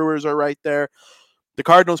improved. The Brewers are right there. The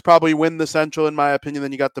Cardinals probably win the Central, in my opinion.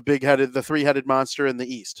 Then you got the three-headed monster in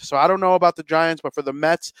the East. So I don't know about the Giants, but for the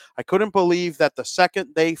Mets, I couldn't believe that the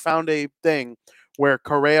second they found a thing where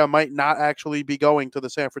Correa might not actually be going to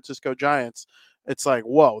the San Francisco Giants, it's like,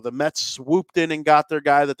 whoa, the Mets swooped in and got their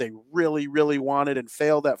guy that they really, really wanted and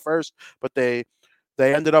failed at first, but they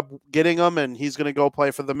ended up getting him, and he's going to go play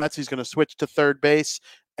for the Mets. He's going to switch to third base.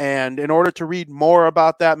 And in order to read more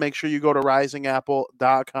about that, make sure you go to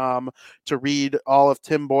risingapple.com to read all of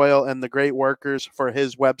Tim Boyle and the great workers for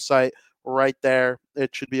his website right there.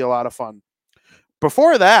 It should be a lot of fun.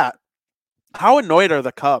 Before that, how annoyed are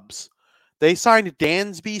the Cubs? They signed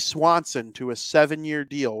Dansby Swanson to a 7-year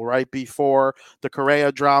deal right before the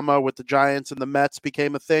Correa drama with the Giants and the Mets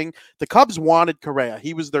became a thing. The Cubs wanted Correa.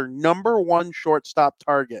 He was their number one shortstop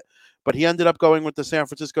target, but he ended up going with the San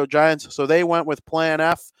Francisco Giants. So they went with Plan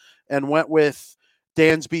F and went with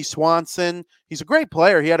Dansby Swanson. He's a great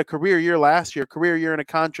player. He had a career year last year, career year and a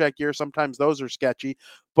contract year. Sometimes those are sketchy,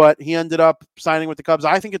 but he ended up signing with the Cubs.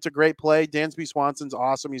 I think it's a great play. Dansby Swanson's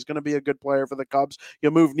awesome. He's going to be a good player for the Cubs.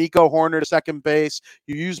 You'll move Nico Horner to second base.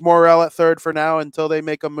 You use Morel at third for now until they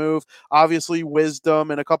make a move. Obviously,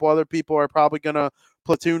 Wisdom and a couple other people are probably going to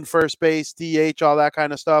platoon first base, DH, all that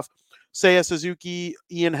kind of stuff. Seiya Suzuki,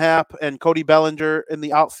 Ian Happ, and Cody Bellinger in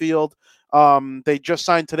the outfield. They just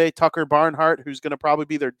signed today Tucker Barnhart, who's going to probably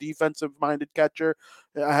be their defensive-minded catcher.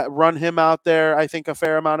 Run him out there, I think, a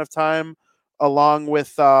fair amount of time, along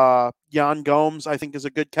with Yan Gomes, I think is a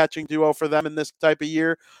good catching duo for them in this type of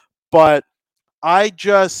year. But I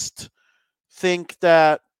just think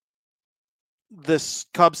that this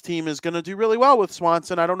Cubs team is going to do really well with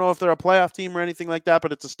Swanson. I don't know if they're a playoff team or anything like that,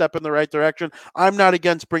 but it's a step in the right direction. I'm not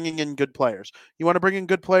against bringing in good players. You want to bring in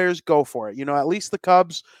good players, go for it. At least the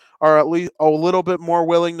Cubs are at least a little bit more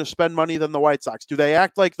willing to spend money than the White Sox. Do they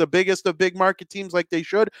act like the biggest of big market teams like they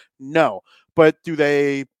should? No. But do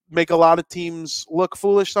they make a lot of teams look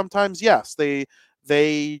foolish sometimes? Yes. They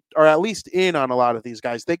are at least in on a lot of these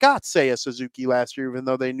guys. They got Seiya Suzuki last year, even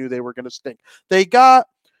though they knew they were going to stink. They got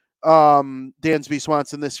Dansby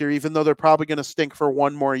Swanson this year, even though they're probably going to stink for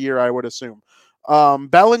one more year, I would assume.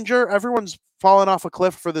 Bellinger, everyone's fallen off a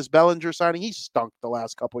cliff for this Bellinger signing. He stunk the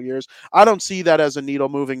last couple years. I don't see that as a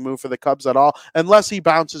needle-moving move for the Cubs at all, unless he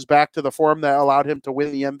bounces back to the form that allowed him to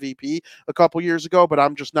win the MVP a couple years ago, but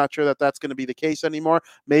I'm just not sure that that's going to be the case anymore.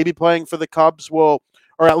 Maybe playing for the Cubs will,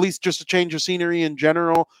 or at least just a change of scenery in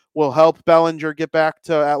general, will help Bellinger get back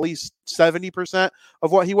to at least 70%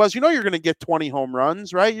 of what he was. You know you're going to get 20 home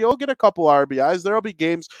runs, right? You'll get a couple RBIs. There'll be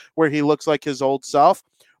games where he looks like his old self.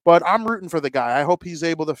 But I'm rooting for the guy. I hope he's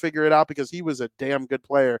able to figure it out because he was a damn good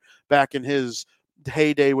player back in his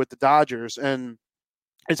heyday with the Dodgers. And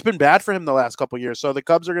it's been bad for him the last couple of years. So the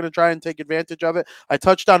Cubs are going to try and take advantage of it. I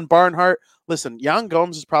touched on Barnhart. Listen, Yan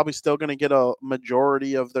Gomes is probably still going to get a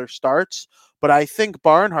majority of their starts, but I think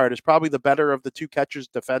Barnhart is probably the better of the two catchers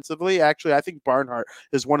defensively. Actually, I think Barnhart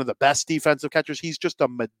is one of the best defensive catchers. He's just a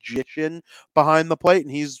magician behind the plate,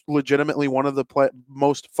 and he's legitimately one of the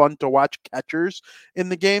most fun to watch catchers in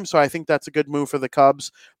the game. So I think that's a good move for the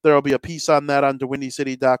Cubs. There will be a piece on that on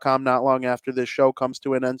DeWindyCity.com not long after this show comes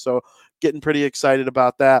to an end. So getting pretty excited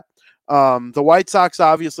about that. The White Sox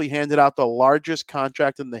obviously handed out the largest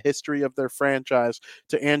contract in the history of their franchise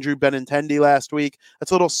to Andrew Benintendi last week.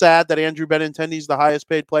 It's a little sad that Andrew Benintendi is the highest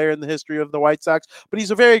paid player in the history of the White Sox, but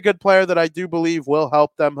he's a very good player that I do believe will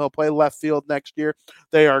help them. He'll play left field next year.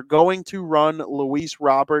 They are going to run Luis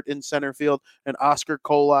Robert in center field and Oscar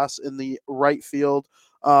Colas in the right field.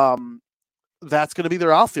 That's going to be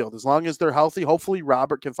their outfield. As long as they're healthy, hopefully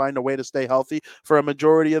Robert can find a way to stay healthy for a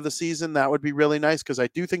majority of the season. That would be really nice because I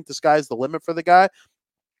do think the sky's the limit for the guy.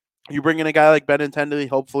 You bring in a guy like Benintendi,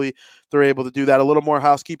 hopefully they're able to do that. A little more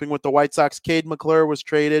housekeeping with the White Sox. Cade McClure was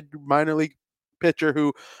traded, minor league pitcher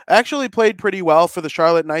who actually played pretty well for the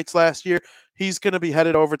Charlotte Knights last year. He's going to be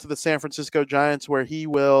headed over to the San Francisco Giants where he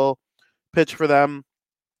will pitch for them.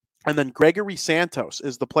 And then Gregory Santos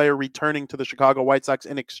is the player returning to the Chicago White Sox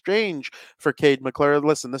in exchange for Cade McClure.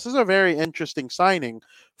 Listen, this is a very interesting signing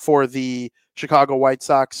for the Chicago White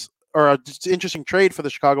Sox, or an interesting trade for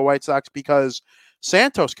the Chicago White Sox because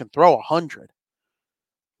Santos can throw 100.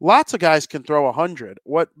 Lots of guys can throw 100.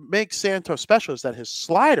 What makes Santos special is that his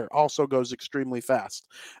slider also goes extremely fast.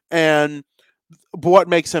 And what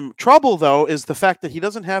makes him trouble, though, is the fact that he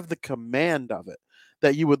doesn't have the command of it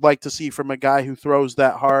that you would like to see from a guy who throws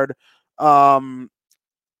that hard.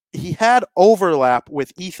 He had overlap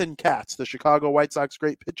with Ethan Katz, the Chicago White Sox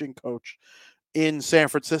great pitching coach in San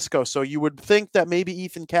Francisco. So you would think that maybe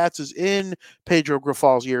Ethan Katz is in Pedro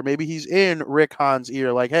Grifal's ear. Maybe he's in Rick Hahn's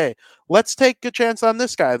ear. Like, hey, let's take a chance on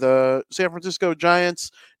this guy. The San Francisco Giants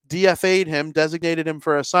DFA'd him, designated him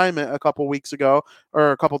for assignment a couple weeks ago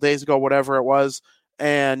or a couple days ago, whatever it was.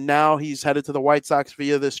 And now he's headed to the White Sox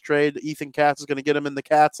via this trade. Ethan Katz is going to get him in the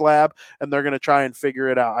Katz lab, and they're going to try and figure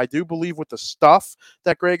it out. I do believe with the stuff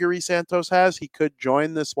that Gregory Santos has, he could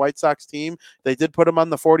join this White Sox team. They did put him on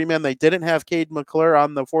the 40-man. They didn't have Cade McClure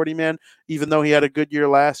on the 40-man, even though he had a good year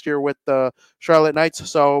last year with the Charlotte Knights.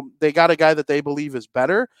 So they got a guy that they believe is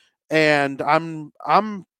better. And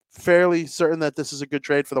I'm fairly certain that this is a good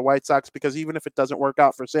trade for the White Sox because even if it doesn't work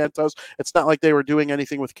out for Santos, it's not like they were doing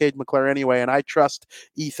anything with Cade McClure anyway, and I trust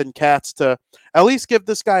Ethan Katz to at least give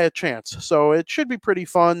this guy a chance. So it should be pretty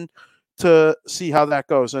fun to see how that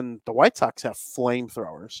goes. And the White Sox have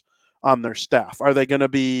flamethrowers on their staff. Are they going to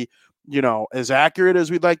be, as accurate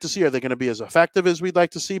as we'd like to see? Are they going to be as effective as we'd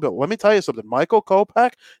like to see? But let me tell you something. Michael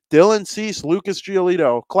Kopech, Dylan Cease, Lucas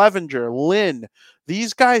Giolito, Clevenger, Lynn,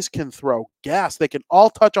 these guys can throw gas. They can all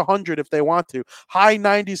touch 100 if they want to. High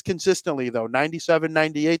 90s consistently, though. 97,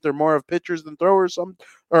 98. They're more of pitchers than throwers. More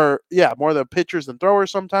of the pitchers than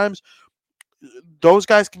throwers sometimes. Those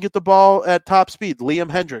guys can get the ball at top speed. Liam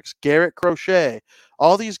Hendricks, Garrett Crochet.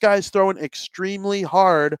 All these guys throwing extremely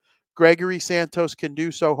hard. Gregory Santos can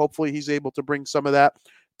do so. Hopefully he's able to bring some of that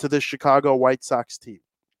to the Chicago White Sox team.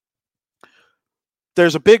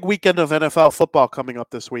 There's a big weekend of NFL football coming up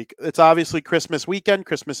this week. It's obviously Christmas weekend.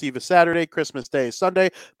 Christmas Eve is Saturday. Christmas Day is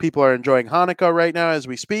Sunday. People are enjoying Hanukkah right now as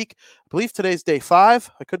we speak. I believe today's day 5.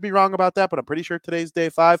 I could be wrong about that, but I'm pretty sure today's day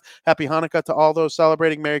 5. Happy Hanukkah to all those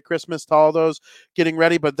celebrating. Merry Christmas to all those getting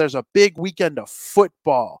ready. But there's a big weekend of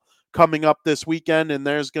football coming up this weekend, and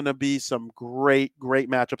there's going to be some great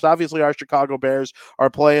matchups. Obviously, our Chicago Bears are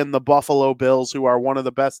playing the Buffalo Bills, who are one of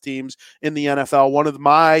the best teams in the NFL, one of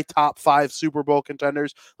my top 5 Super Bowl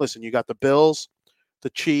contenders. Listen, you got the Bills, the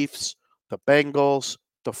Chiefs, the Bengals,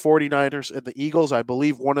 the 49ers, and the Eagles. I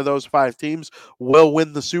believe one of those 5 teams will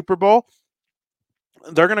win the Super Bowl.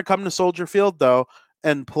 They're going to come to Soldier Field, though,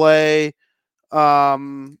 and play,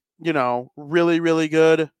 really, really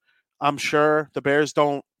good. I'm sure the Bears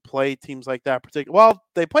don't play teams like that. Well,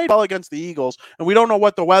 they played well against the Eagles, and we don't know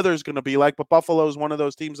what the weather is going to be like, but Buffalo is one of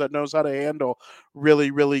those teams that knows how to handle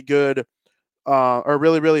really, really good or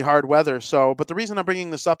really, really hard weather. So, but the reason I'm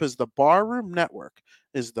bringing this up is the Barroom Network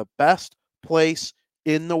is the best place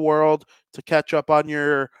in the world to catch up on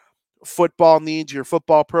your football needs, your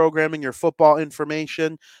football programming, your football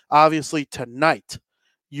information. Obviously, tonight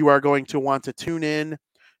you are going to want to tune in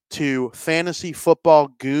to Fantasy Football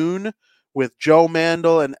Goon with Joe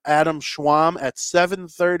Mandel and Adam Schwam at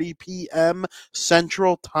 7:30 p.m.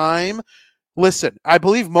 Central Time. Listen, I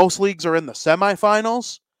believe most leagues are in the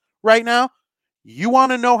semifinals right now. You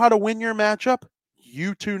want to know how to win your matchup?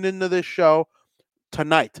 You tune into this show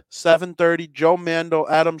tonight, 7:30. Joe Mandel,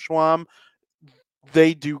 Adam Schwam.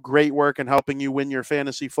 They do great work in helping you win your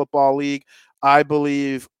fantasy football league. I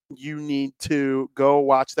believe you need to go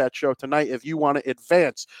watch that show tonight if you want to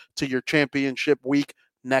advance to your championship week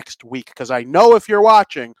next week. Because I know if you're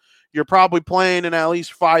watching, you're probably playing in at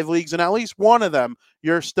least 5 leagues, and at least one of them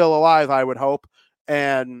you're still alive, I would hope.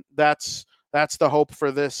 And that's the hope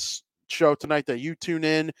for this show tonight, that you tune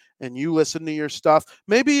in and you listen to your stuff.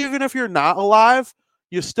 Maybe even if you're not alive,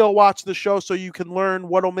 you still watch the show so you can learn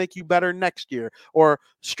what'll make you better next year, or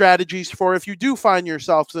strategies for if you do find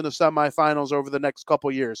yourselves in the semifinals over the next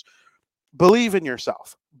couple years. Believe in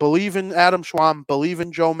yourself. Believe in Adam Schwam. Believe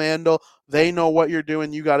in Joe Mandel. They know what you're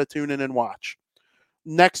doing. You got to tune in and watch.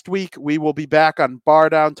 Next week, we will be back on Bar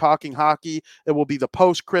Down Talking Hockey. It will be the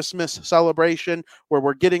post-Christmas celebration where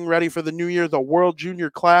we're getting ready for the new year. The World Junior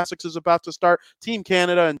Classics is about to start. Team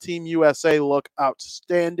Canada and Team USA look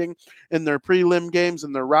outstanding in their prelim games,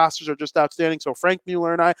 and their rosters are just outstanding. So Frank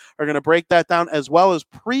Mueller and I are going to break that down, as well as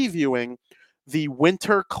previewing the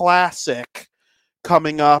Winter Classic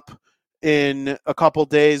coming up in a couple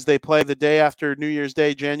days. They play the day after New Year's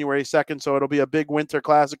Day, January 2nd, so it'll be a big Winter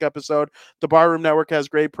Classic episode. The Barroom Network has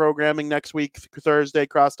great programming next week, Thursday,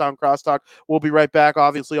 Crosstown Crosstalk. We'll be right back.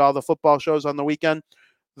 Obviously, all the football shows on the weekend.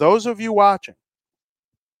 Those of you watching,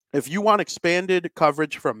 if you want expanded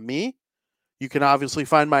coverage from me, you can obviously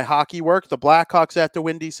find my hockey work, the Blackhawks at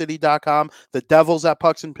thewindycity.com, the Devils at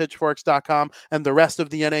pucksandpitchforks.com, and the rest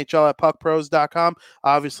of the NHL at puckpros.com.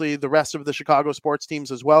 Obviously, the rest of the Chicago sports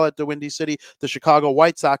teams as well at the Windy City, the Chicago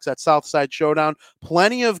White Sox at Southside Showdown.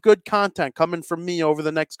 Plenty of good content coming from me over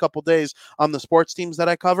the next couple days on the sports teams that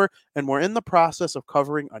I cover, and we're in the process of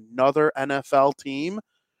covering another NFL team.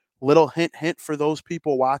 Little hint for those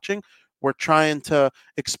people watching. We're trying to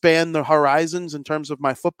expand the horizons in terms of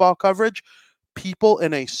my football coverage. People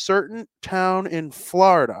in a certain town in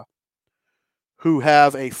Florida who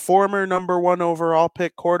have a former number 1 overall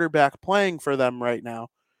pick quarterback playing for them right now,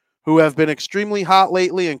 who have been extremely hot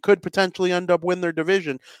lately and could potentially end up win their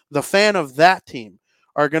division, the fan of that team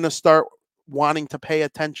are going to start wanting to pay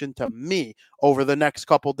attention to me over the next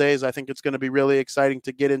couple days. I think it's going to be really exciting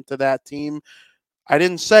to get into that team. I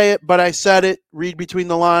didn't say it, but I said it. Read between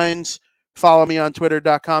the lines. Follow me on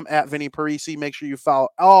twitter.com at Vinny Parisi. Make sure you follow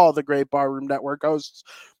all the great Barroom Network hosts.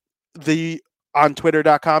 On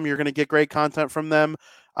twitter.com, you're going to get great content from them.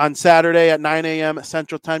 On Saturday at 9 a.m.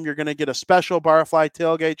 Central Time, you're going to get a special Barfly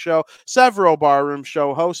Tailgate show. Several Barroom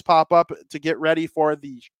show hosts pop up to get ready for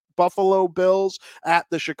the Buffalo Bills at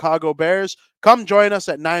the Chicago Bears. Come join us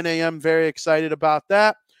at 9 a.m. Very excited about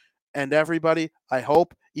that. And everybody, I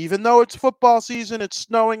hope, even though it's football season, it's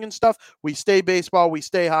snowing and stuff, we stay baseball, we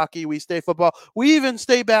stay hockey, we stay football, we even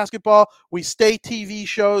stay basketball, we stay TV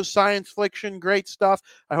shows, science fiction, great stuff.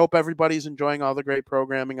 I hope everybody's enjoying all the great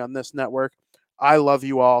programming on this network. I love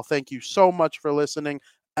you all. Thank you so much for listening.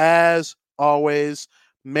 As always,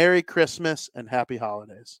 Merry Christmas and Happy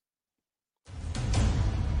Holidays.